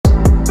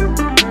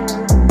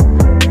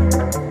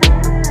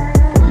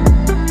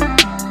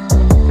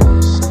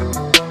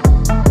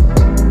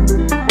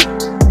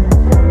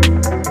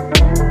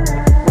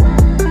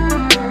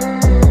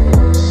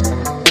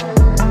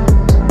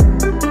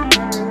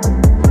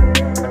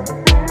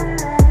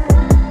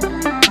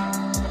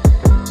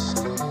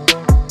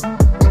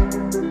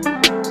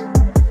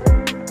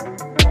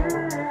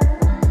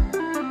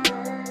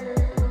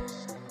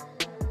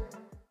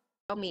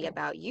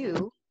about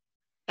you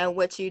and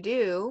what you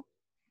do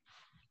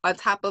on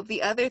top of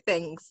the other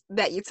things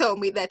that you told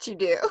me that you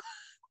do.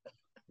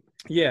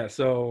 Yeah,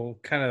 so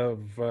kind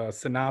of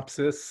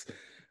synopsis.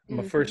 I'm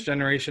a Hmm. first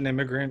generation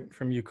immigrant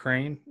from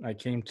Ukraine. I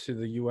came to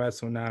the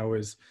US when I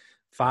was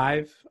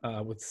 5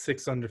 with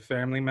 6 other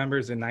family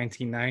members in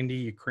 1990.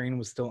 Ukraine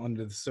was still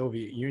under the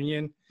Soviet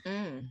Union.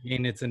 Mm.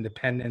 Gained its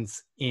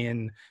independence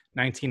in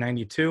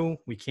 1992.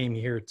 We came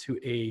here to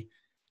a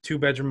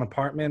 2-bedroom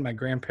apartment. My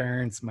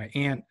grandparents, my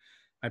aunt,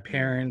 my Mm.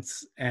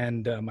 parents,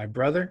 and my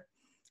brother.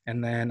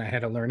 And then I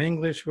had to learn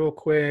English real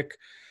quick,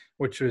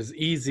 which was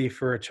easy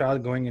for a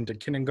child going into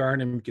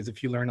kindergarten because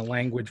if you learn a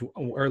language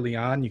early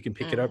on, you can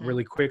pick it up Hmm.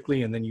 really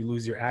quickly and then you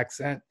lose your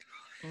accent.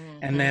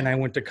 And then Hmm. I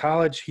went to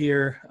college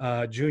here.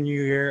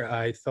 Junior year,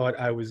 I thought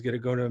I was going to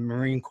go to the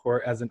Marine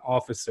Corps as an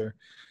officer.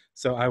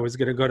 So I was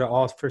going to go to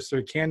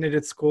officer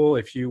candidate school.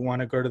 If you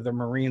want to go to the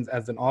Marines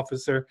as an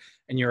officer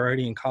and you're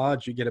already in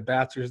college, you get a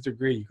bachelor's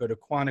degree. You go to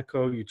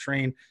Quantico, you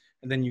train,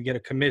 and then you get a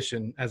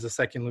commission as a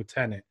second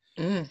lieutenant.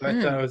 So I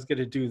thought Hmm. I was going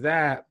to do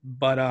that.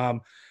 But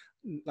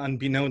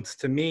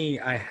unbeknownst to me,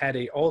 I had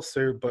a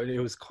ulcer, but it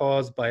was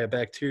caused by a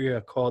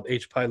bacteria called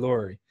H.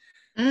 pylori.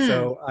 Mm.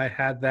 So I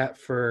had that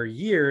for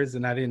years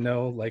and I didn't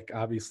know, like,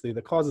 obviously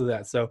the cause of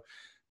that. So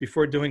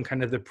before doing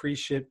kind of the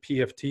pre-ship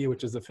PFT,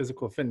 which is a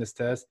physical fitness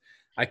test,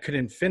 I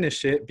couldn't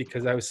finish it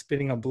because I was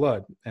spitting up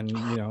blood. And,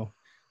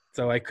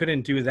 so I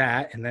couldn't do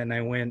that. And then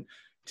I went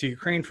to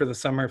Ukraine for the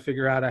summer,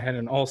 figure out I had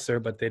an ulcer,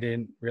 but they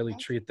didn't really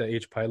treat the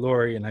H.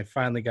 pylori. And I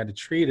finally got it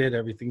treated.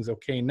 Everything's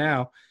okay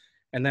now.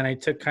 And then I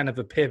took kind of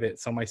a pivot.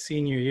 So my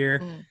senior year,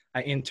 Mm.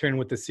 I interned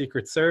with the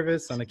Secret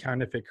Service on the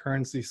counterfeit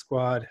currency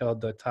squad,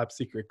 held the top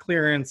secret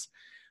clearance,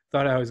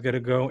 thought I was going to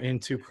go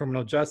into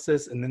criminal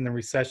justice, and then the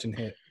recession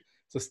hit.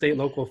 So state,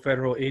 local,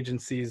 federal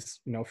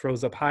agencies,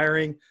 froze up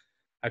hiring.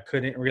 I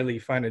couldn't really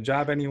find a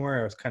job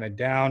anywhere. I was kind of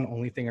down.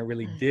 Only thing I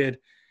really Mm. did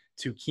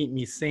to keep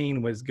me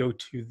sane was go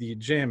to the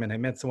gym. And I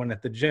met someone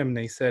at the gym. And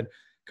they said,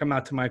 come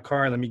out to my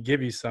car. Let me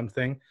give you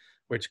something,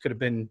 which could have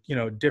been,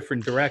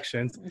 different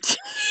directions.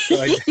 So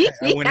I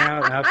went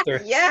out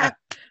Yeah.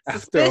 after a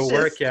Suspicious.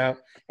 workout,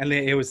 and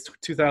it was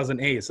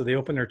 2008. So they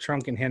opened their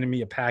trunk and handed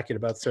me a packet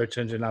about search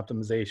engine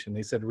optimization.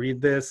 They said,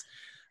 read this,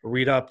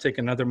 read up, take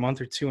another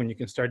month or two, and you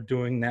can start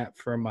doing that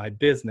for my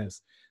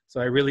business. So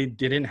I really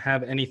didn't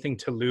have anything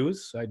to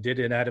lose. So I did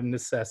it out of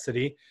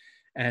necessity,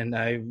 and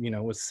I,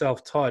 was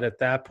self-taught at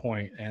that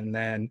point. And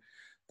then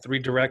 3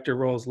 director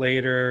roles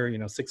later,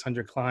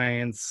 600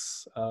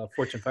 clients,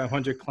 Fortune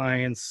 500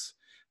 clients.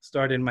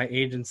 Started my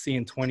agency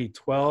in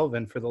 2012,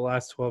 and for the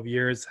last 12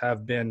 years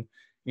have been,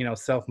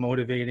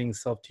 self-motivating,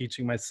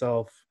 self-teaching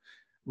myself,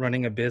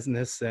 running a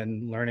business,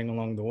 and learning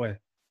along the way.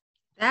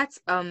 That's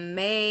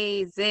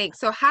amazing.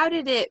 So how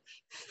did it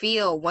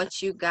feel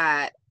once you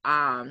got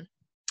a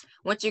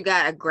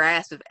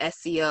grasp of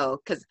SEO?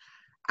 Because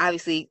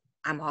obviously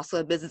I'm also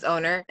a business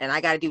owner and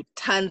I got to do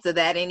tons of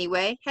that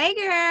anyway. Hey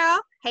girl.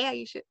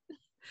 Hey Aisha.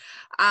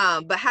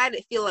 But how did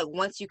it feel like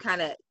once you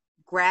kind of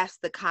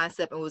grasped the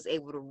concept and was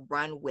able to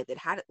run with it?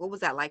 What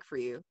was that like for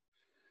you?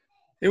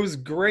 It was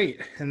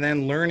great. And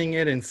then learning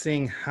it and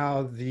seeing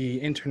how the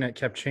internet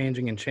kept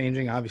changing and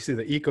changing. Obviously,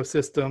 the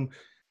ecosystem,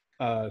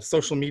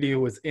 social media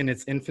was in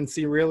its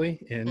infancy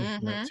really in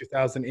Mm-hmm.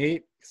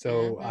 2008.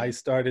 So I Mm-hmm.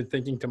 started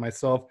thinking to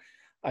myself,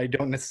 I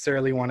don't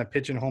necessarily want to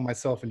pigeonhole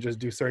myself and just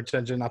do search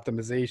engine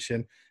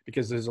optimization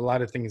because there's a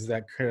lot of things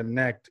that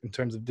connect in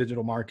terms of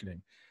digital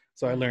marketing.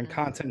 So I learned Mm-hmm.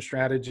 content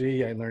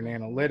strategy, I learned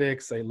Mm-hmm.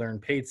 analytics, I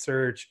learned paid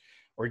search,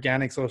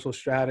 organic social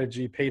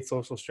strategy, paid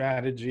social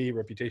strategy,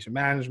 reputation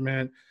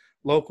management,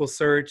 local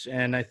search.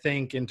 And I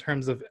think in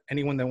terms of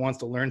anyone that wants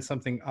to learn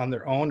something on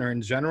their own or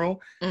in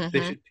general, they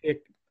Mm-hmm. should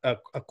pick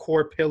a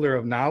core pillar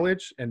of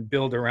knowledge and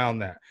build around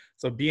that.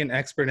 So be an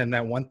expert in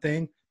that one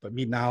thing, but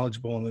be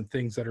knowledgeable in the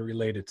things that are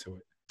related to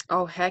it.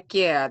 Oh, heck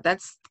yeah.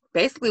 That's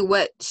basically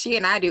what she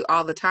and I do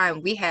all the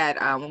time. We had,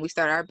 when we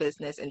started our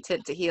business,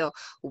 Intent to Heal,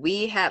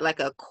 we had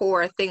like a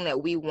core thing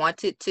that we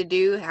wanted to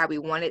do, how we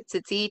wanted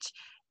to teach.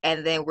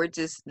 And then we're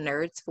just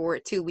nerds for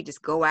it too. We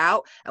just go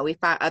out and we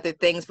find other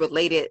things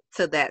related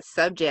to that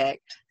subject.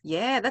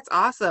 Yeah, that's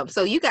awesome.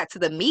 So you got to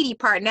the meaty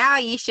part now,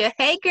 Aisha.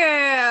 Hey,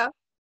 girl.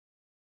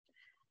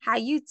 How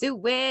you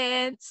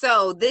doing?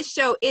 So this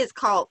show is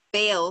called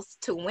Fails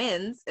to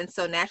Wins. And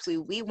so naturally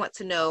we want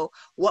to know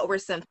what were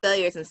some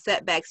failures and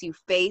setbacks you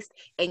faced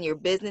in your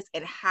business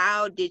and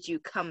how did you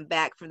come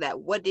back from that?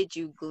 What did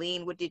you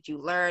glean? What did you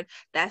learn?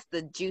 That's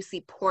the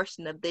juicy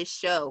portion of this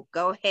show.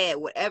 Go ahead,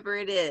 whatever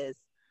it is.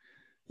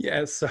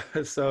 Yeah,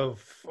 so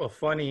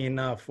funny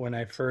enough, when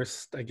I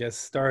first, I guess,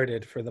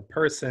 started for the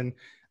person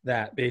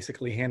that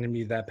basically handed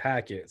me that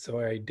packet. So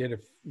I did a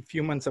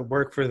few months of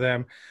work for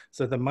them.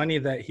 So the money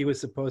that he was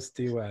supposed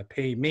to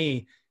pay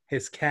me,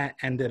 his cat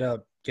ended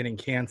up getting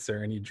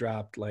cancer and he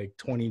dropped like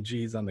 20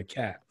 G's on the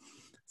cat.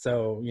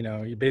 So,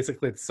 you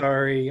basically,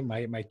 sorry,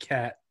 my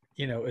cat,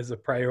 is a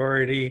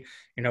priority,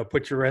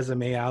 put your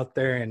resume out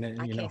there and I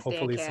can't stand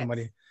hopefully cats.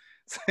 somebody,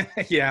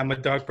 yeah, I'm a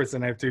dog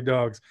person. I have 2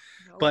 dogs.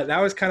 Nope. But that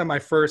was kind of my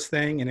first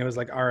thing. And it was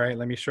like, all right,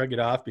 let me shrug it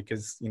off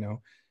because,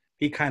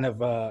 he kind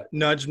of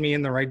nudged me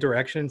in the right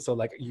direction. So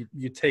like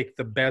you take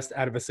the best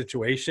out of a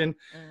situation.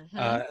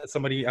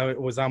 Somebody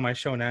was on my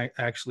show and I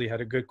actually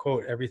had a good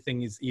quote.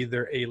 Everything is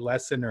either a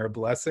lesson or a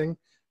blessing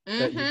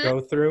that you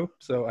go through.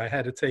 So I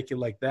had to take it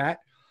like that,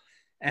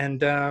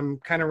 and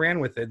kind of ran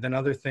with it. Then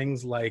other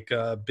things like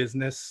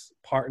business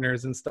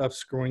partners and stuff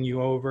screwing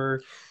you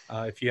over.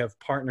 If you have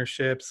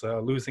partnerships,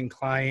 losing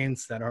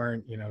clients that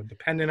aren't,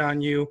 dependent on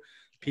you,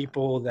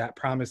 people that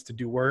promise to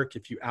do work,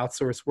 if you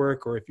outsource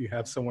work, or if you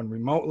have someone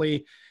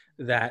remotely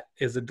that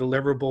is a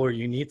deliverable or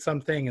you need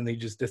something and they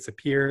just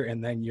disappear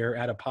and then you're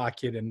out of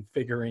pocket and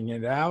figuring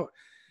it out.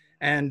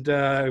 And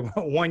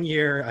one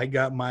year I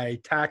got my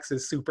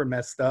taxes super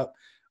messed up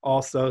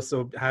also.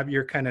 So have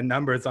your kind of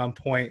numbers on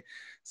point.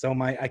 So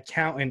my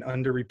accountant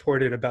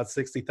underreported about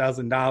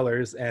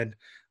 $60,000, and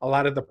a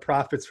lot of the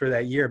profits for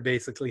that year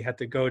basically had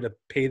to go to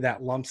pay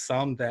that lump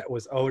sum that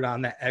was owed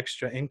on that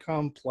extra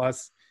income,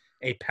 plus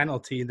a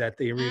penalty that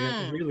they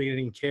really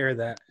didn't care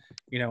that,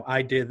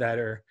 I did that,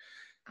 or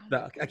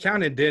the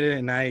accountant did it.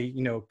 And I,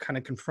 kind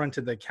of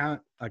confronted the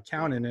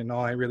accountant, and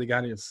all I really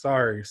got is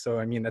sorry. So,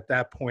 I mean, at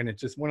that point,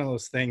 it's just one of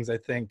those things I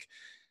think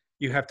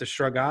you have to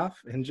shrug off,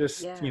 and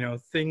just,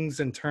 things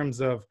in terms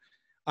of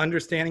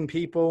understanding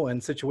people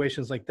and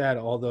situations like that,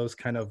 all those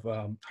kind of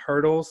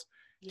hurdles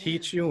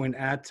teach you and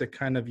add to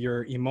kind of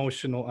your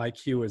emotional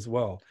IQ as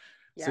well.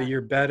 So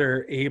you're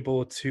better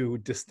able to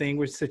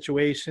distinguish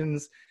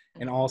situations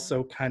and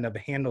also kind of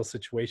handle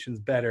situations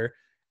better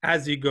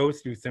as you go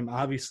through them.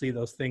 Obviously,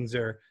 those things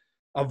are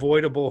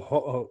avoidable,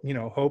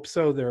 hope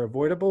so they're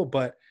avoidable,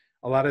 but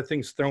a lot of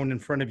things thrown in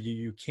front of you,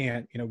 you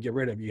can't, get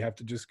rid of. You have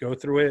to just go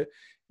through it,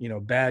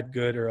 bad,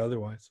 good, or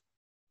otherwise.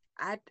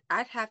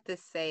 I'd have to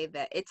say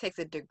that it takes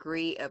a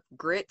degree of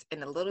grit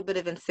and a little bit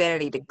of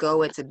insanity to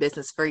go into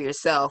business for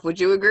yourself. Would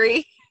you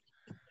agree?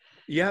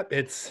 Yep,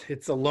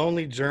 it's a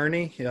lonely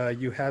journey.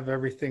 You have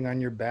everything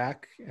on your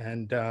back,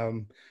 and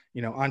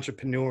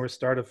entrepreneurs,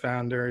 startup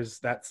founders,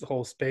 that's the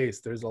whole space.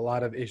 There's a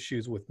lot of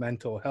issues with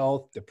mental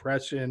health,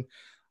 depression,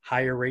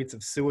 higher rates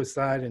of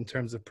suicide in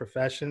terms of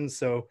professions.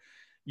 So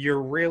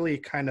you're really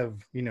kind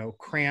of,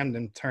 crammed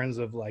in terms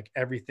of like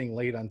everything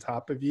laid on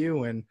top of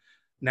you, and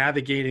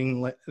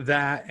navigating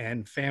that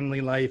and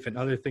family life and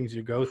other things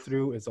you go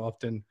through is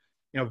often,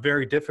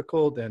 very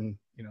difficult. And,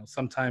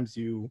 sometimes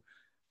you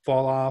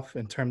fall off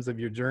in terms of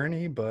your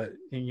journey, but,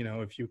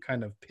 if you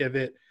kind of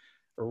pivot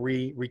or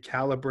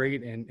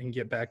recalibrate and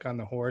get back on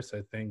the horse,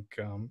 I think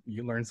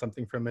you learn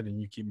something from it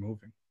and you keep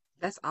moving.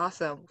 That's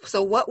awesome.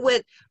 So what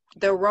would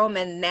the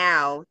Roman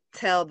now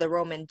tell the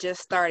Roman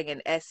just starting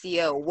in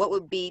SEO? What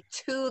would be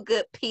 2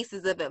 good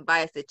pieces of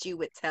advice that you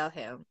would tell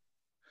him?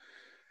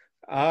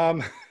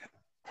 Well,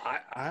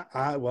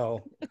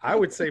 I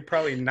would say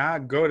probably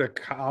not go to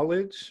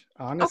college,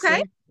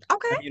 honestly.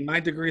 Okay. I mean,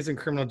 my degree's in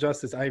criminal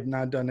justice. I've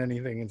not done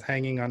anything. It's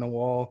hanging on the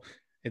wall.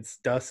 It's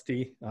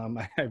dusty.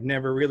 I've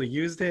never really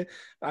used it.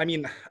 I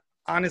mean,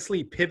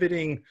 honestly,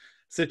 pivoting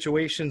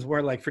situations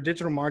where, like, for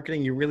digital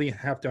marketing, you really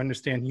have to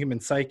understand human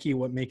psyche,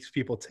 what makes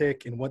people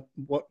tick, and what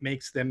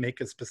makes them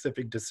make a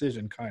specific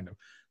decision, kind of.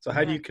 So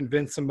how do you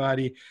convince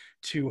somebody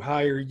to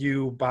hire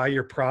you, buy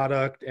your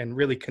product, and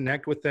really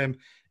connect with them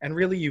and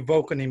really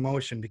evoke an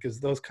emotion? Because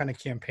those kind of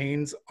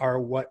campaigns are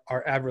what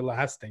are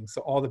everlasting.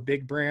 So all the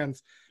big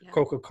brands,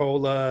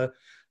 Coca-Cola,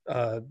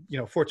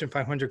 Fortune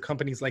 500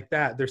 companies like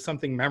that, there's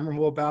something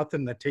memorable about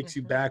them that takes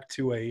you back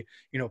to a,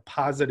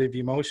 positive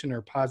emotion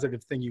or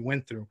positive thing you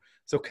went through.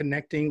 So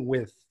connecting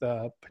with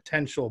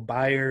potential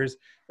buyers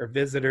or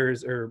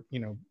visitors or,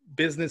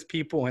 business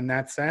people in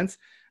that sense,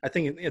 I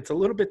think it's a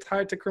little bit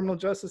tied to criminal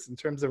justice in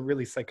terms of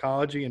really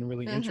psychology and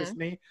really interests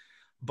me.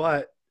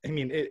 But I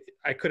mean,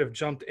 I could have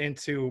jumped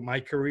into my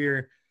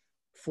career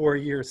 4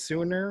 years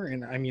sooner.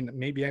 And I mean,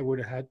 maybe I would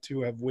have had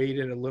to have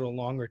waited a little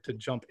longer to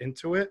jump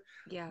into it.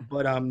 Yeah.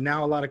 But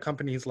now a lot of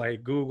companies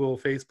like Google,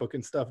 Facebook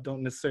and stuff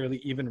don't necessarily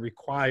even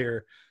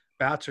require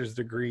bachelor's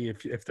degree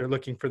if they're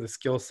looking for the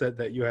skill set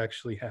that you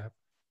actually have.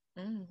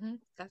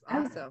 That's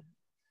awesome.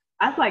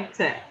 I'd like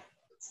to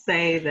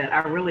say that I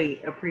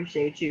really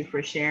appreciate you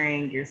for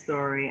sharing your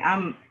story.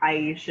 I'm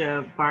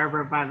Aisha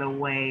Barber, by the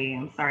way.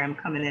 I'm sorry I'm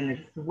coming in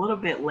just a little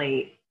bit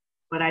late,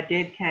 but I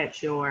did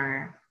catch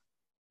your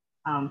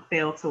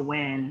fail to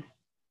win.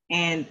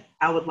 And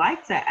I would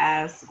like to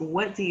ask,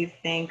 what do you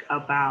think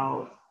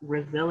about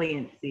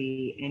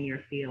resiliency in your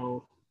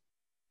field?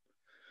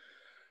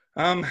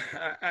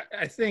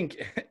 I think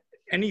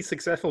any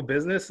successful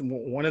business,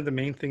 one of the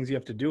main things you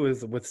have to do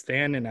is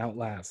withstand and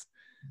outlast.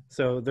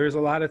 So there's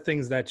a lot of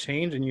things that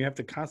change, and you have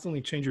to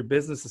constantly change your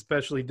business,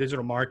 especially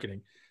digital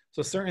marketing.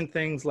 So certain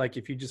things, like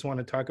if you just want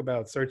to talk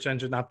about search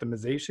engine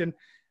optimization,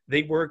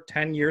 they worked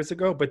 10 years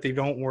ago, but they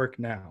don't work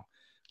now.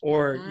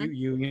 Or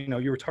you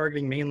were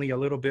targeting mainly a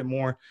little bit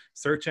more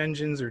search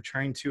engines, or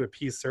trying to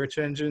appease search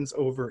engines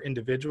over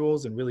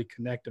individuals and really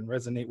connect and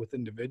resonate with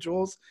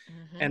individuals.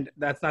 And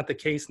that's not the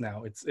case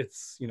now.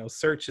 It's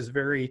search is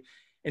very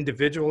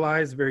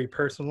individualized, very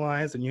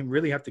personalized, and you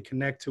really have to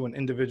connect to an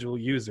individual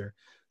user.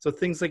 So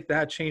things like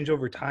that change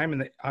over time.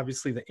 And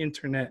obviously the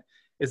internet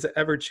is an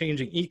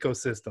ever-changing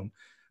ecosystem.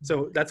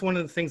 So that's one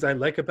of the things I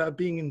like about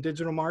being in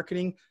digital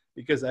marketing,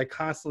 because I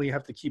constantly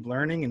have to keep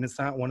learning. And it's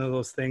not one of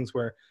those things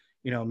where,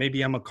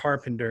 maybe I'm a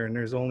carpenter and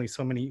there's only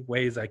so many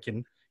ways I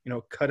can,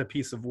 cut a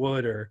piece of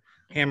wood or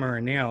hammer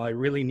a nail. I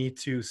really need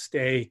to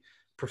stay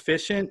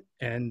proficient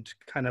and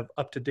kind of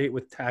up to date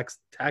with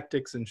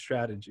tactics and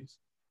strategies.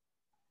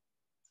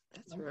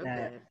 That's real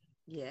good.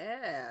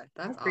 Yeah,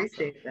 I that's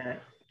appreciate awesome.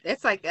 that.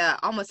 It's like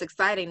almost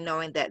exciting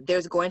knowing that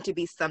there's going to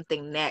be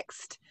something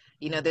next.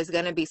 There's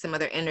going to be some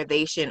other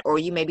innovation, or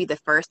you may be the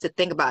first to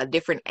think about a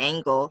different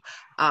angle.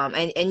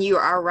 And you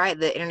are right.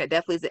 The internet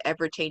definitely is an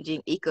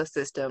ever-changing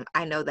ecosystem.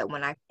 I know that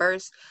when I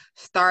first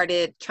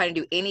started trying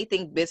to do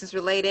anything business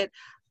related,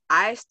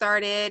 I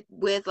started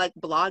with like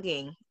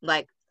blogging.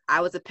 Like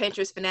I was a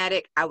Pinterest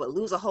fanatic. I would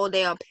lose a whole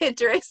day on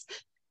Pinterest.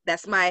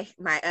 That's my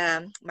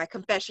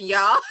confession,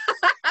 y'all.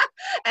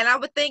 And I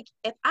would think,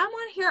 if I'm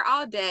on here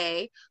all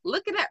day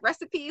looking at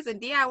recipes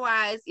and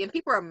DIYs, and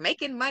people are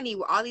making money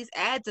with all these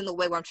ads in the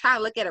way, where I'm trying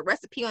to look at a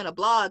recipe on a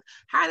blog,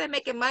 how are they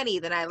making money?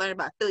 Then I learned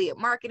about affiliate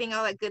marketing,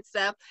 all that good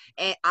stuff.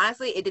 And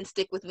honestly, it didn't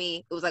stick with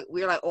me. It was like,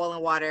 we were like oil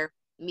and water.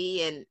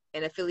 Me and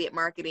affiliate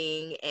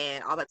marketing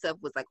and all that stuff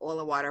was like oil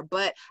and water.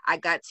 But I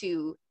got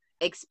to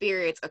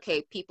experience,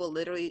 okay, people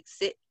literally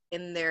sit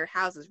in their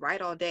houses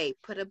right all day,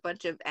 put a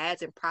bunch of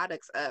ads and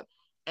products up,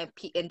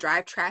 and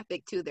drive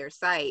traffic to their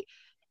site,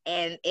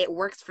 and it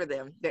works for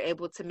them. They're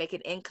able to make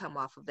an income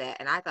off of that,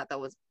 and I thought that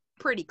was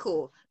pretty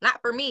cool.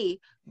 Not for me,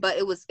 but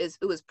it was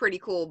pretty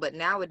cool. But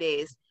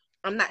nowadays,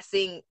 I'm not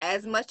seeing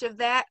as much of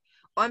that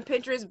on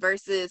Pinterest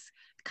versus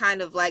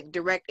kind of like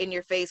direct in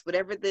your face,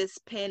 whatever this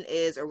pin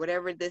is or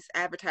whatever this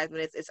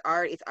advertisement is.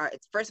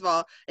 It's first of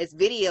all, it's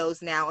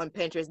videos now on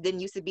Pinterest.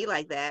 Didn't used to be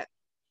like that.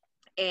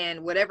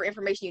 And whatever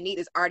information you need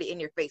is already in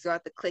your face. You don't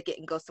have to click it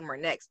and go somewhere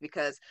next,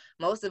 because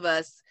most of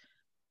us,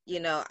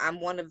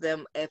 I'm one of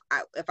them. If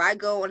I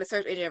go on a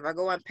search engine, if I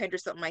go on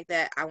Pinterest, something like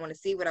that, I want to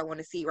see what I want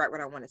to see right when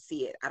I want to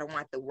see it. I don't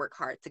want to work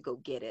hard to go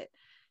get it.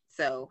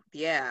 So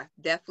yeah,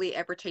 definitely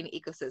ever-changing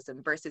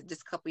ecosystem versus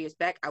just a couple years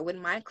back. I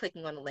wouldn't mind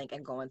clicking on the link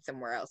and going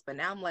somewhere else. But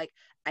now I'm like,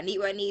 I need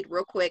what I need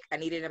real quick. I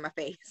need it in my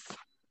face.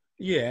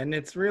 Yeah, and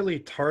it's really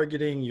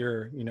targeting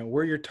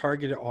where your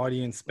targeted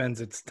audience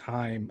spends its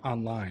time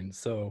online.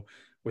 So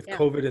with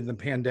COVID and the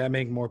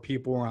pandemic, more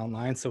people were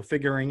online. So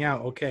figuring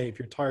out, okay, if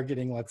you're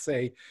targeting, let's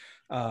say,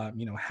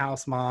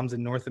 house moms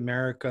in North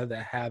America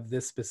that have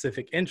this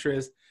specific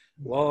interest,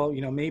 well,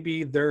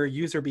 maybe their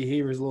user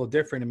behavior is a little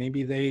different, and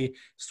maybe they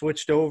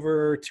switched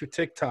over to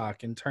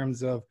TikTok in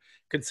terms of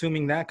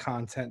consuming that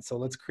content. So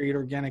let's create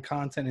organic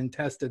content and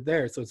test it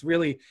there. So it's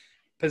really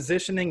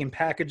positioning and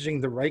packaging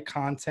the right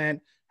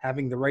content,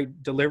 having the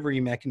right delivery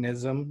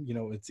mechanism.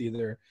 It's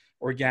either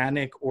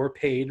organic or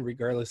paid,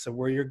 regardless of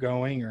where you're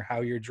going or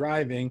how you're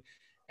driving,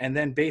 and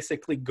then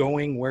basically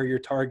going where your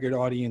target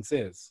audience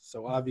is.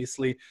 So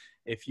obviously,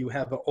 if you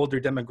have an older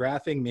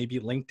demographic, maybe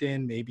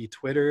LinkedIn, maybe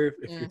Twitter,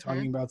 if you're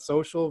talking about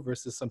social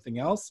versus something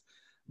else.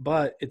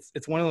 But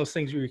it's one of those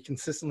things where you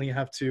consistently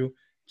have to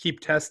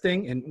keep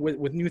testing and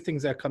with new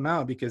things that come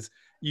out, because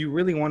you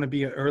really want to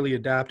be an early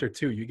adapter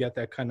too. You get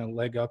that kind of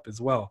leg up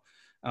as well.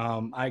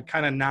 I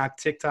kind of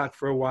knocked TikTok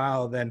for a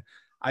while, then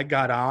I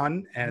got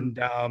on, and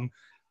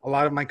a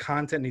lot of my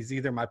content is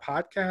either my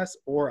podcast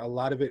or a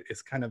lot of it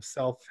is kind of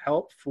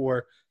self-help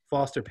for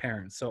foster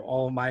parents. So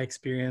all of my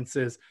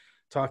experiences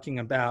talking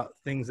about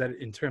things that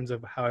in terms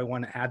of how I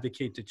want to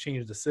advocate to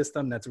change the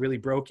system that's really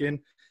broken,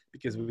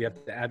 because we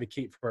have to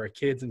advocate for our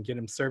kids and get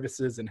them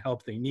services and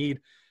help they need,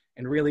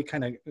 and really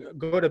kind of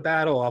go to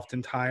battle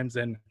oftentimes.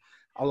 And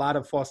a lot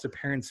of foster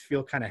parents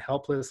feel kind of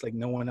helpless, like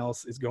no one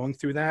else is going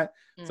through that.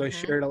 So I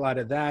shared a lot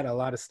of that, a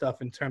lot of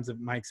stuff in terms of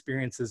my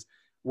experiences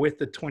with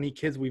the 20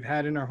 kids we've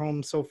had in our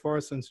home so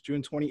far since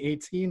June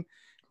 2018.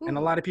 And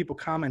a lot of people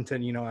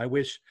commented, I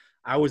wish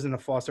I was in a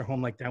foster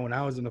home like that when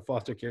I was in the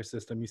foster care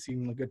system. You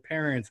seem like good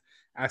parents,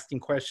 asking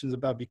questions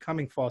about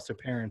becoming foster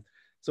parents.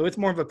 So it's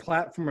more of a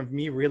platform of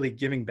me really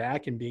giving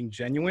back and being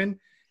genuine,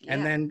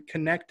 and then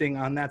connecting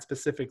on that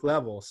specific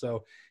level.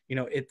 So,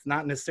 it's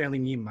not necessarily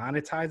me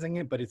monetizing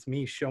it, but it's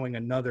me showing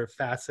another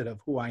facet of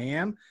who I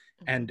am.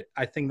 And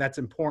I think that's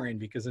important,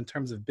 because in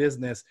terms of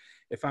business,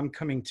 if I'm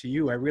coming to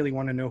you, I really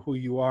want to know who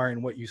you are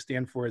and what you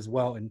stand for as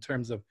well, in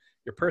terms of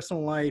your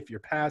personal life,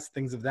 your past,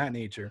 things of that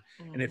nature.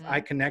 And if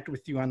I connect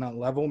with you on that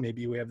level,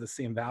 maybe we have the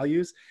same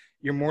values,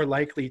 you're more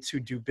likely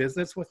to do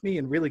business with me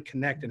and really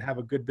connect and have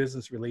a good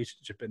business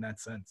relationship in that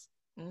sense.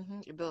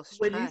 It builds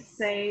Would trust.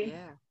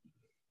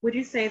 Would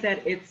you say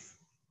that it's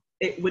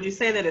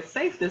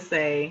safe to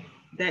say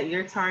that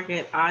your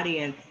target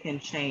audience can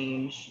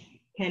change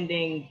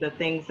pending the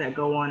things that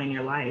go on in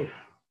your life?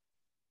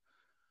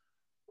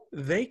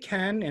 They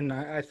can. And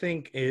I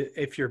think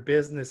if your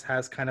business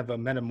has kind of a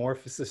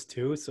metamorphosis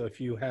too, so if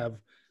you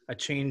have a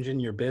change in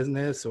your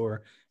business,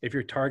 or if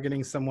you're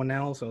targeting someone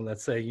else, or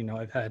let's say,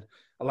 I've had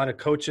a lot of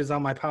coaches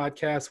on my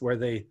podcast where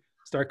they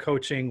start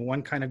coaching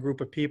one kind of group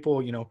of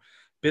people,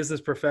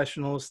 business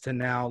professionals, to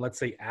now, let's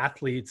say,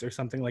 athletes or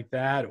something like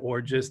that,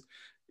 or just,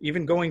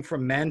 even going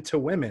from men to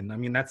women. I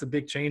mean, that's a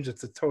big change.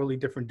 It's a totally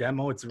different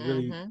demo. It's a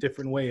really Mm-hmm.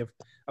 different way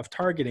of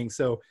targeting.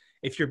 So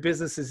if your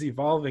business is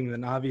evolving,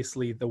 then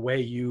obviously the way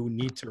you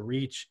need to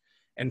reach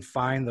and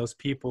find those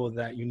people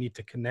that you need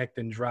to connect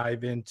and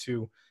drive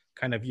into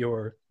kind of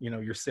your,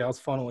 your sales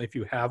funnel, if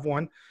you have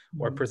one,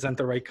 or present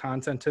the right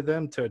content to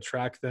them to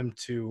attract them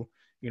to,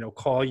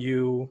 call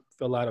you,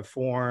 fill out a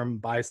form,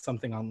 buy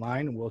something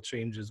online, will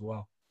change as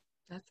well.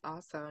 That's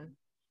awesome.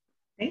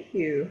 Thank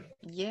you.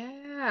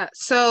 Yeah.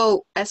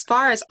 So, as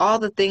far as all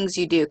the things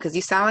you do, because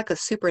you sound like a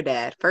super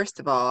dad, first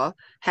of all,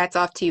 hats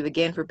off to you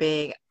again for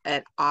being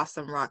an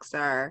awesome rock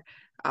star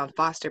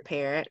foster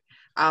parent.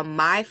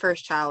 My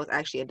first child was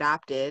actually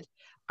adopted.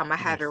 I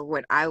had Nice. her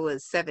when I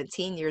was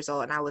 17 years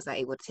old, and I was not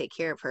able to take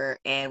care of her.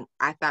 And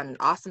I found an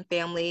awesome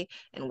family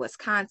in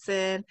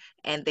Wisconsin,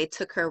 and they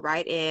took her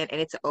right in,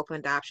 and it's an open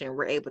adoption.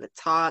 We're able to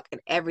talk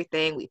and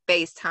everything. We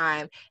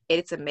FaceTime.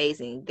 It's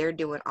amazing. They're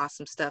doing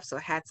awesome stuff. So,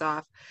 hats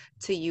off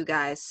to you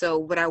guys. So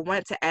what I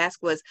wanted to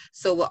ask was,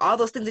 so with all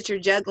those things that you're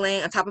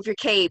juggling on top of your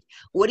cape,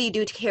 what do you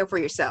do to care for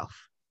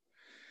yourself?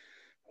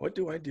 What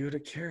do I do to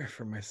care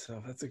for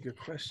myself? That's a good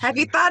Have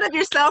you question. thought of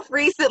yourself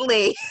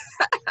recently?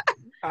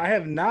 I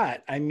have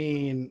not. I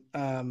mean,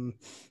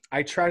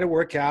 I try to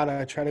work out.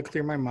 I try to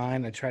clear my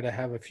mind. I try to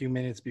have a few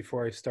minutes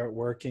before I start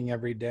working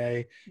every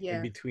day, in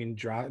Yeah. between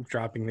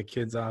dropping the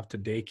kids off to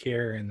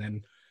daycare and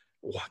then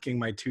walking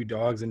my two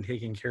dogs and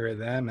taking care of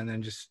them, and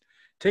then just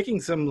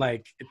taking some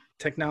like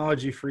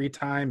technology free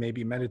time,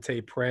 maybe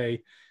meditate,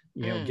 pray,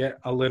 Mm, get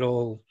a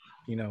little,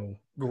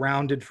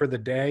 grounded for the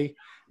day.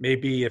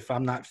 Maybe if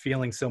I'm not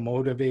feeling so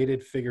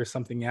motivated, figure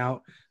something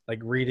out, like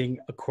reading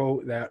a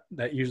quote that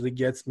usually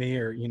gets me,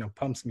 or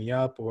pumps me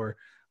up, or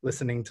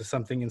listening to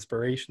something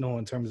inspirational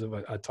in terms of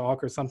a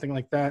talk or something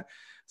like that.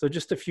 So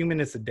just a few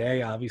minutes a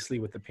day. Obviously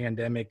with the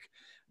pandemic,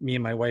 me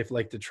and my wife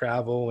like to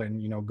travel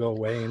and go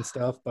away and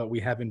stuff, but we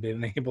haven't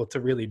been able to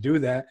really do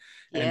that.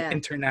 And yeah.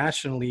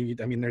 internationally,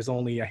 I mean, there's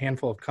only a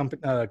handful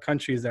of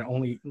countries that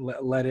only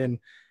let in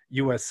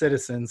US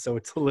citizens, so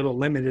it's a little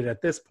limited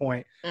at this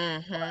point.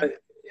 Mm-hmm. But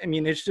I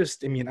mean, it's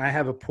just, I mean, I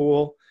have a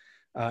pool,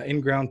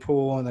 in-ground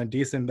pool and a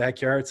decent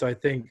backyard. So I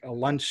think a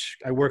lunch,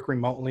 I work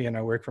remotely and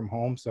I work from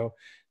home. So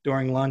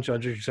during lunch, I'll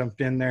just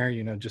jump in there,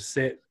 just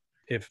sit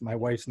if my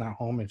wife's not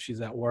home and she's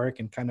at work,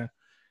 and kind of,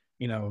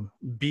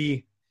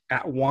 be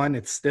at one.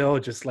 It's still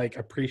just like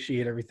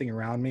appreciate everything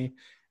around me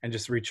and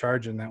just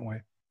recharge in that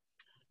way.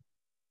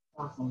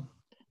 Awesome.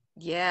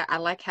 Yeah, I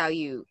like how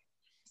you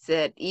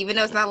said, even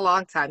though it's not a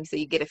long time, so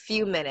you get a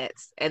few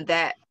minutes, and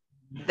that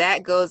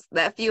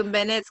few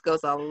minutes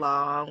goes a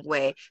long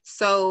way.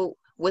 So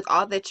with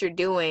all that you're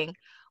doing,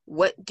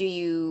 what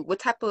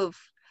type of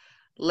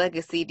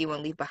legacy do you want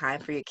to leave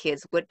behind for your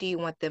kids? What do you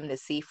want them to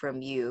see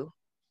from you?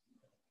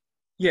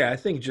 Yeah, I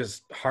think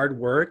just hard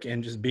work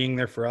and just being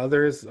there for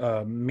others.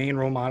 Main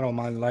role model in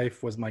my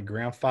life was my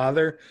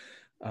grandfather.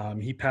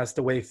 He passed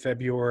away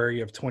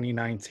February of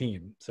 2019.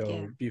 Yeah.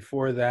 So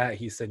before that,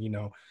 he said,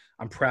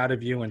 I'm proud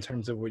of you in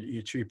terms of what you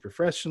achieve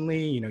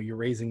professionally. You're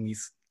raising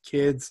these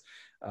kids.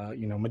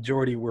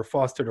 Majority were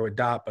fostered or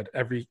adopt, but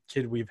every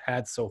kid we've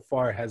had so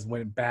far has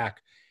went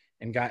back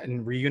and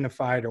gotten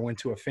reunified or went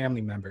to a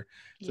family member.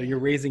 So Yeah. you're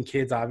raising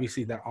kids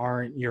obviously that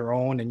aren't your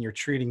own, and you're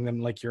treating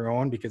them like your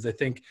own, because I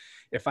think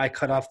if I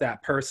cut off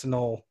that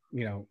personal,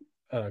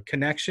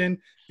 connection,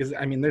 because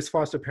I mean, there's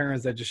foster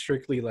parents that just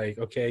strictly like,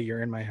 okay,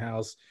 you're in my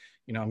house,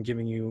 I'm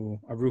giving you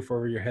a roof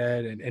over your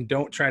head, and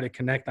don't try to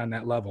connect on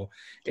that level.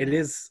 It Yeah.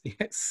 is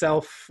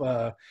self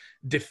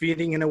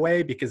defeating in a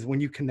way, because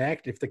when you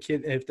connect, if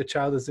the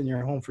child is in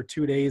your home for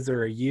 2 days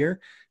or a year,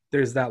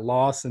 there's that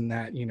loss and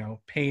that,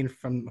 pain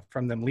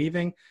from them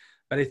leaving.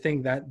 But I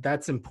think that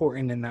that's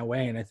important in that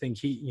way. And I think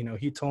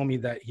he told me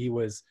that he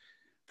was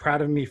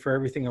proud of me for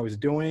everything I was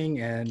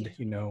doing, and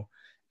Yeah.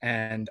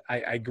 and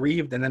I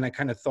grieved, and then I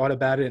kind of thought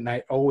about it, and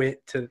I owe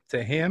it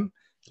to him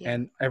Yeah.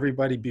 and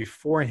everybody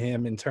before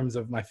him, in terms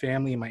of my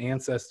family and my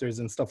ancestors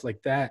and stuff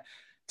like that,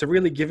 to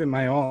really give it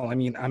my all. I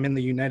mean, I'm in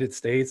the United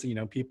States,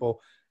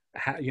 people,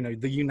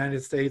 the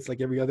United States,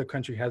 like every other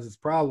country, has its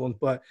problems,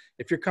 but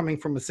if you're coming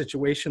from a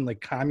situation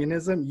like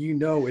communism,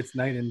 it's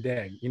night and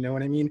day. You know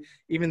what I mean?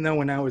 Even though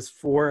when I was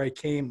 4, I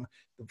came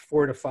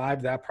 4 to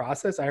 5, that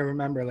process, I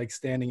remember like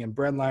standing in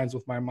bread lines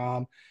with my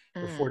mom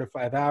for Mm, 4 to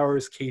 5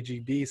 hours,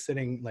 KGB,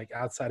 sitting like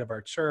outside of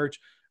our church,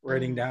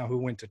 writing mm, down who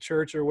went to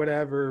church or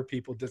whatever,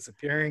 people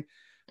disappearing.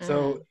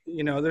 So,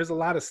 mm. there's a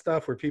lot of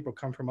stuff where people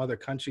come from other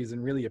countries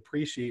and really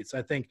appreciate. So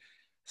I think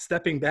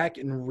stepping back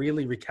and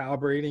really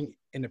recalibrating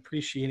and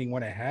appreciating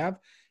what I have.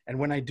 And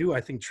when I do,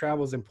 I think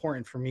travel is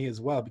important for me as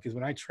well, because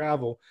when I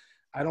travel,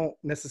 I don't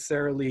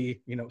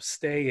necessarily,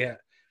 stay at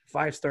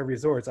 5-star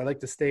resorts. I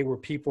like to stay where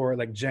people are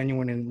like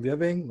genuine and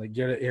living, like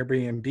get an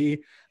Airbnb,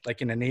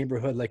 like in a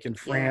neighborhood, like in Yeah.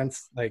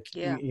 France, like,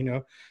 Yeah.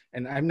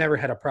 and I've never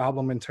had a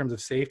problem in terms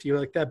of safety or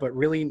like that, but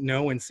really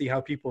know and see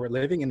how people are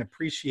living and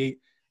appreciate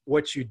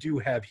what you do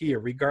have here,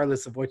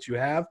 regardless of what you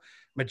have.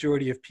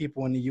 Majority of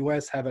people in the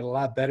US have it a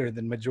lot better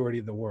than majority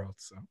of the world.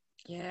 So,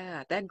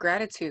 Yeah. That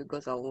gratitude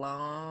goes a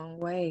long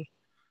way.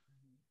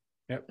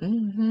 yep.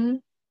 Mm-hmm.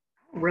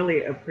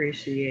 Really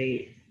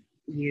appreciate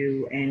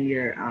you and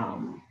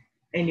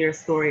your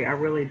story. I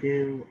really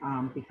do,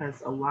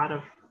 because a lot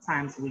of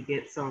times we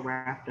get so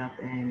wrapped up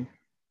in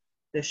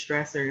the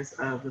stressors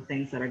of the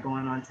things that are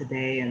going on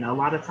today, and a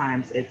lot of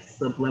times it's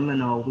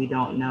subliminal. We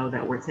don't know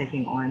that we're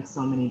taking on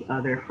so many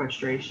other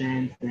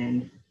frustrations,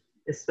 and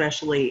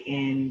especially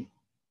in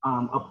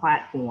a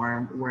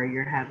platform where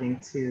you're having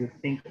to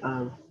think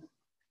of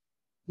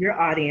your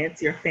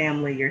audience, your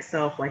family,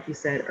 yourself, like you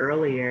said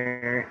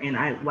earlier. And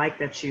I like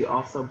that you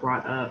also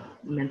brought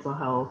up mental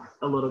health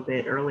a little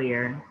bit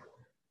earlier,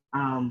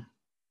 um,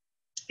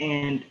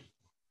 and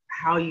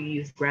how you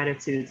use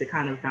gratitude to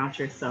kind of bounce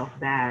yourself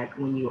back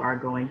when you are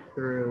going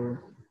through.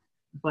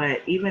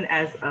 But even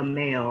as a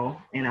male,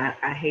 and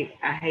I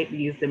hate to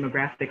use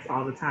demographics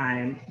all the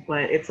time,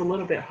 but it's a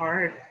little bit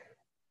hard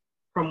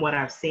from what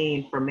I've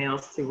seen for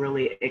males to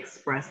really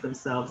express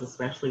themselves,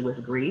 especially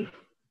with grief.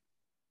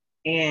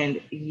 And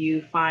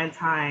you find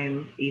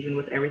time, even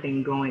with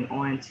everything going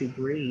on, to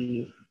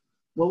grieve.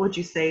 What would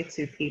you say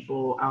to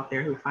people out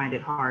there who find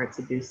it hard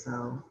to do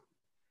so?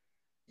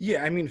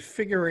 Yeah, I mean,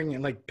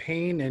 figuring like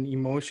pain and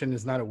emotion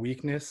is not a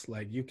weakness.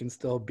 Like you can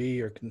still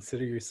be or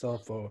consider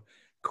yourself a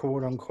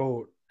quote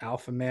unquote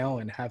alpha male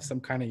and have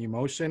some kind of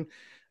emotion.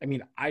 I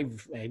mean, I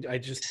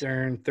just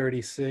turned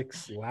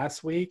 36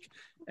 last week,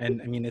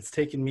 and I mean, it's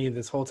taken me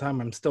this whole time.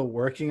 I'm still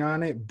working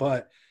on it,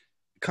 but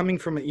coming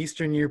from an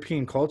Eastern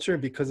European culture,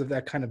 because of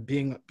that kind of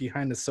being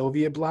behind the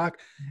Soviet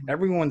bloc,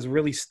 everyone's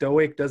really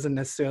stoic, doesn't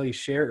necessarily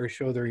share or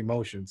show their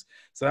emotions.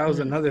 So that was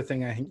Mm. another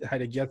thing I had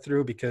to get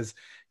through, because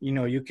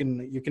you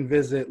can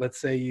visit, let's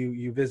say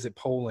you visit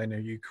Poland or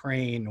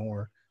Ukraine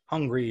or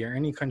Hungary or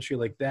any country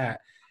like that,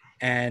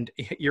 and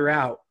you're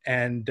out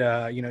and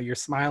you're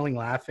smiling,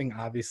 laughing,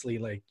 obviously,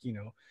 like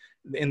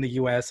in the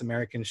US,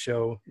 Americans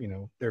show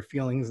their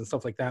feelings and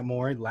stuff like that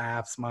more,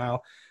 laugh,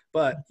 smile.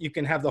 But you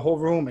can have the whole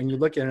room and you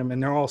look at them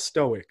and they're all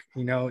stoic,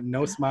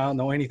 no smile,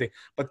 no anything,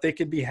 but they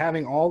could be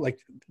having all like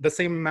the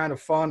same amount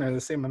of fun or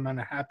the same amount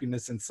of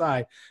happiness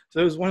inside. So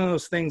it was one of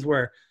those things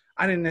where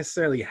I didn't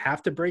necessarily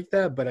have to break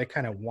that, but I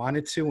kind of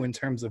wanted to, in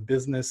terms of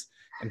business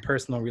and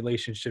personal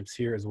relationships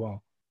here as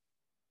well.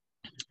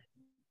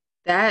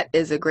 That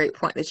is a great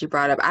point that you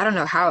brought up. I don't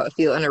know how it would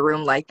feel in a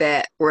room like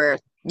that where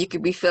you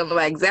could be feeling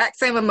the exact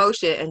same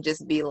emotion and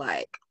just be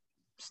like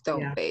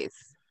stone Yeah.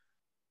 face.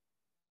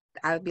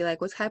 I would be like,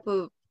 what type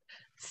of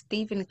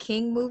Stephen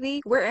King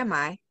movie? Where am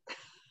I?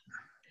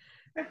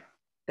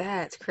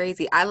 That's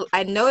crazy.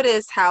 I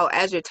noticed how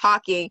as you're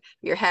talking,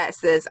 your hat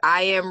says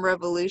 "I am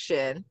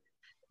revolution."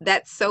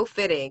 That's so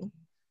fitting.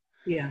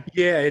 Yeah.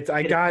 Yeah,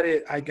 I got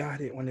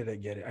it. When did I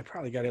get it? I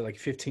probably got it like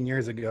 15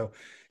 years ago.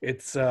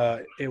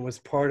 It was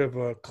part of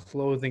a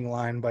clothing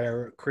line by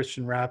a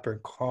Christian rapper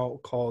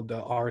called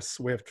R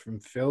Swift from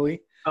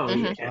Philly. Oh,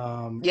 Hmm.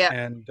 yeah. Yep.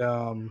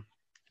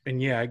 And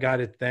yeah, I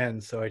got it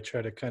then. So I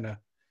try to kind of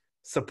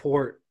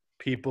support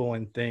people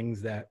and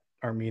things that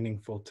are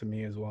meaningful to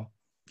me as well.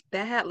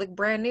 That hat looked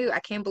brand new. I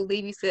can't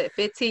believe you said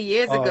 15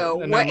 years ago.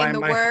 No, What in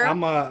the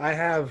world? I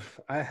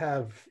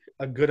have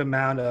a good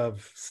amount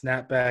of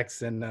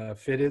snapbacks and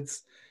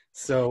fitteds.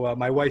 So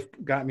my wife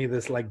got me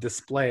this like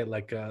display,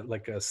 like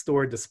a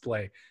store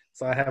display.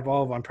 So I have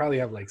all of them. I probably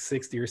have like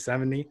 60 or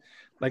 70,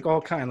 like all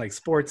kind, like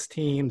sports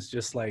teams,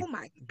 just Oh like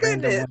my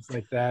random goodness. ones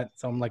like that.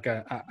 So I'm like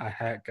a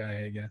hat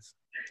guy, I guess.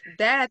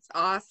 That's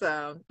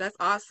awesome. That's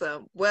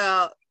awesome.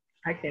 Well,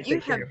 I can't you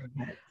take have care of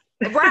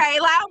that. right.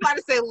 Like, I was about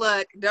to say,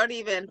 look, don't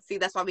even see.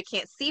 That's why we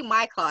can't see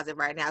my closet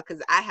right now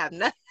because I have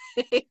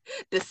nothing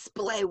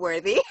display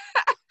worthy.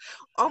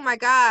 Oh my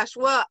gosh.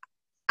 Well,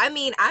 I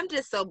mean, I'm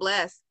just so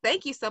blessed.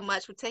 Thank you so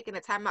much for taking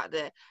the time out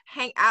to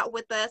hang out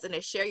with us and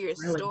to share your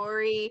Really.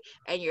 story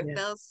and your Yeah.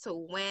 fails to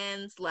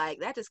wins. Like,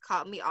 that just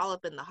caught me all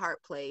up in the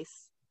heart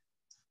place.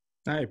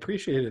 I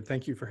appreciate it.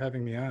 Thank you for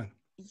having me on.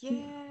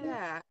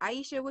 Yeah.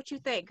 Aisha, what you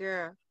think,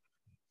 girl?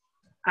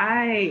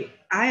 I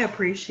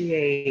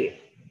appreciate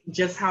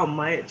just how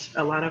much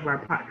a lot of our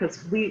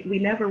because we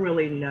never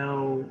really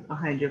know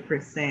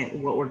 100%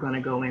 what we're going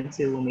to go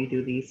into when we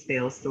do these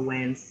fails to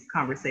wins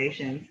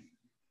conversations.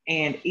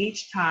 And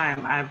each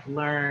time I've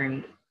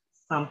learned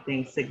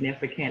something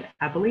significant.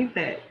 I believe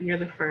that you're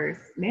the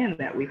first man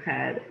that we've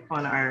had He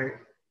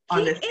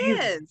on this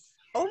season. is.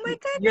 Oh my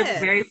You're the goodness.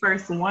 very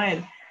first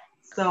one.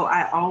 So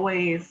I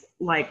always,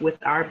 like with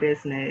our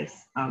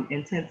business,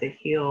 Intent to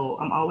Heal,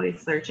 I'm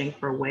always searching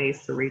for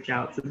ways to reach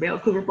out to males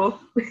because we're both,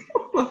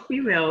 both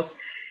females.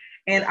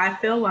 And I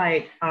feel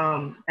like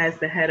as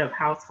the head of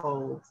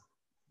household,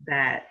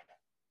 that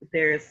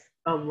there's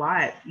a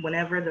lot,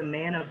 whenever the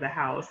man of the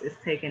house is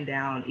taken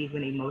down,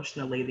 even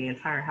emotionally, the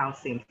entire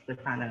house seems to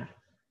kind of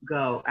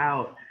go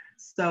out.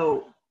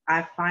 So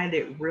I find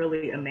it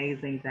really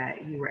amazing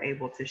that you were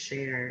able to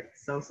share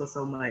so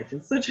much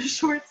in such a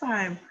short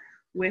time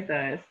with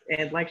us.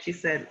 And like she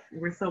said,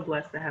 we're so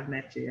blessed to have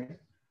met you.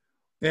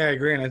 Yeah, I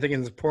agree. And I think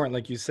it's important,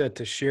 like you said,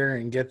 to share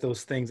and get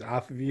those things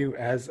off of you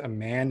as a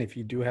man. If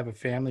you do have a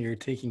family, you're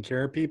taking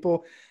care of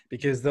people,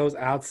 because those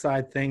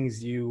outside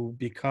things you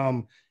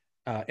become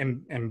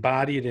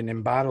embodied and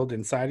embottled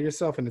inside of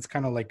yourself, and it's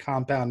kind of like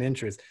compound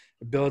interest.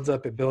 It builds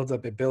up, it builds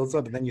up, it builds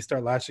up, and then you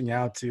start lashing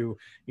out to,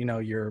 you know,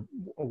 your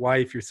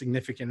wife, your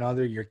significant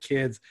other, your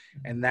kids,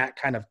 and that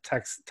kind of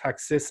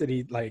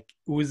toxicity like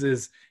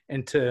oozes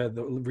into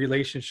the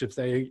relationships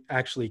that you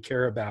actually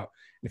care about.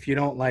 If you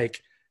don't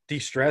like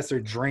de-stress or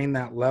drain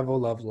that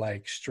level of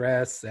like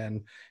stress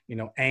and, you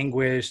know,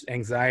 anguish,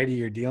 anxiety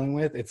you're dealing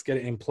with, it's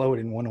going to implode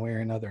in one way or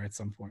another at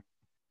some point.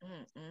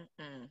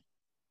 Mm-mm-mm.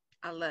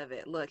 I love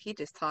it. Look, he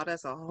just taught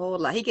us a whole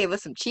lot. He gave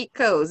us some cheat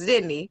codes,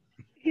 didn't he?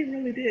 He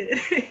really did.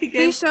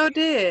 He sure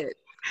did.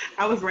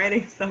 I was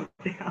writing stuff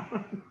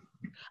down.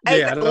 Hey,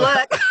 Yeah, I don't know.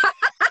 look.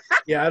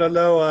 Yeah, I don't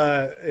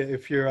know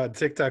if you're on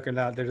TikTok or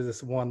not. There's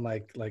this one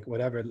like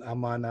whatever.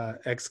 I'm on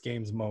X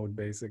Games mode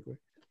basically.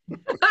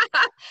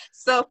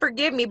 So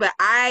forgive me, but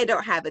I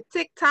don't have a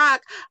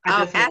TikTok.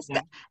 Ask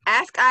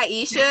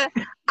Aisha.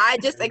 I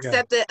just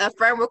accepted a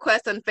friend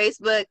request on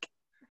Facebook.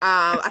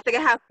 I think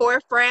I have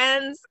 4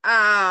 friends.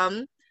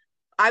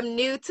 I'm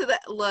new to the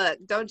look.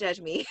 Don't judge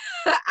me.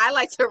 I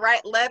like to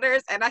write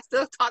letters, and I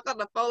still talk on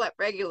the phone like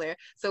regular.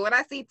 So when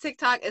I see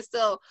TikTok, it's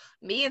still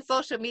me, and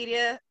social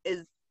media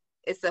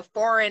it's a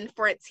foreign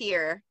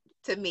frontier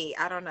to me.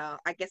 I don't know.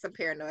 I guess I'm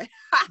paranoid.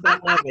 I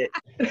love it.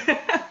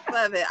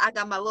 Love it. I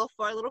got my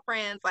 4 little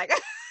friends. Like,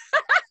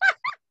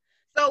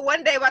 so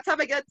one day by the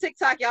time I get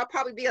TikTok, y'all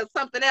probably be on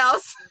something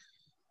else.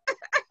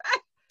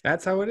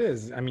 That's how it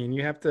is. I mean,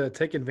 you have to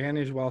take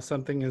advantage while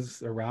something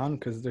is around,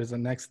 because there's a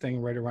next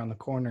thing right around the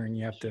corner, and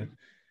you have to,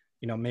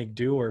 you know, make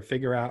do or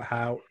figure out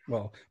how.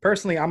 Well,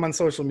 personally, I'm on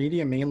social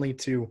media mainly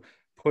to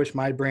push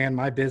my brand,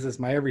 my business,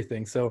 my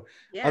everything. So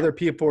other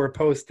people are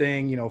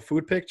posting, you know,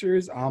 food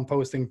pictures. I'm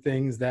posting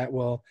things that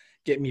will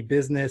get me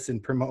business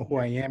and promote who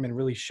I am and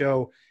really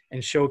show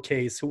and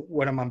showcase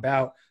what I'm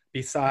about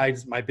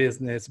besides my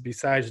business,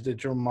 besides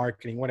digital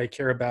marketing, what I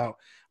care about,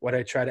 what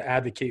I try to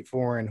advocate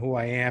for, and who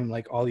I am,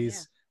 like all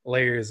these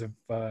layers of,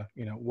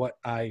 you know, what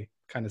I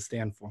kind of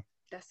stand for.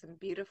 That's some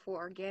beautiful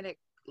organic,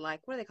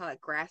 like, what do they call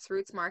it?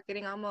 Grassroots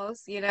marketing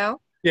almost, you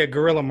know? Yeah,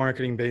 guerrilla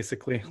marketing,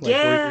 basically. Like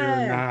where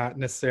you're not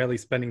necessarily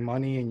spending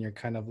money and you're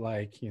kind of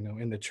like, you know,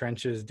 in the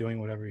trenches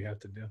doing whatever you have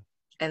to do.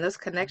 And those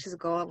connections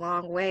go a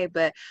long way.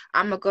 But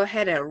I'm going to go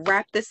ahead and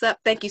wrap this up.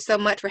 Thank you so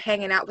much for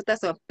hanging out with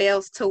us on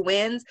Fails to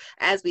Wins.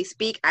 As we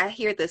speak, I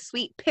hear the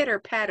sweet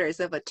pitter-patters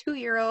of a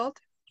 2-year-old.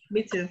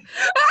 Me too.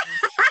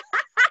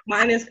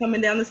 Mine is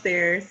coming down the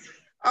stairs.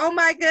 Oh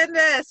my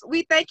goodness.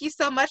 We thank you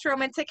so much,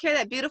 Roman. Take care of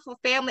that beautiful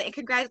family, and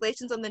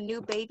congratulations on the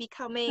new baby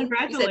coming.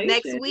 You said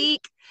next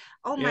week.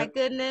 Oh my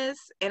goodness.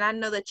 And I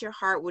know that your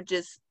heart will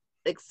just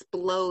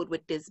explode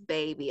with this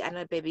baby. I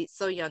know baby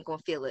so young gonna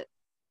feel it.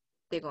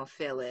 They're gonna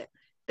feel it.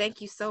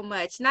 Thank you so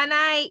much. Night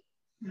night.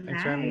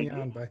 Thanks for having me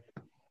on. Bye.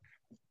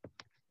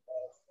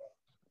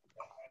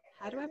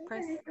 How do I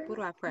press? What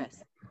do I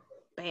press?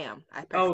 Bam. I press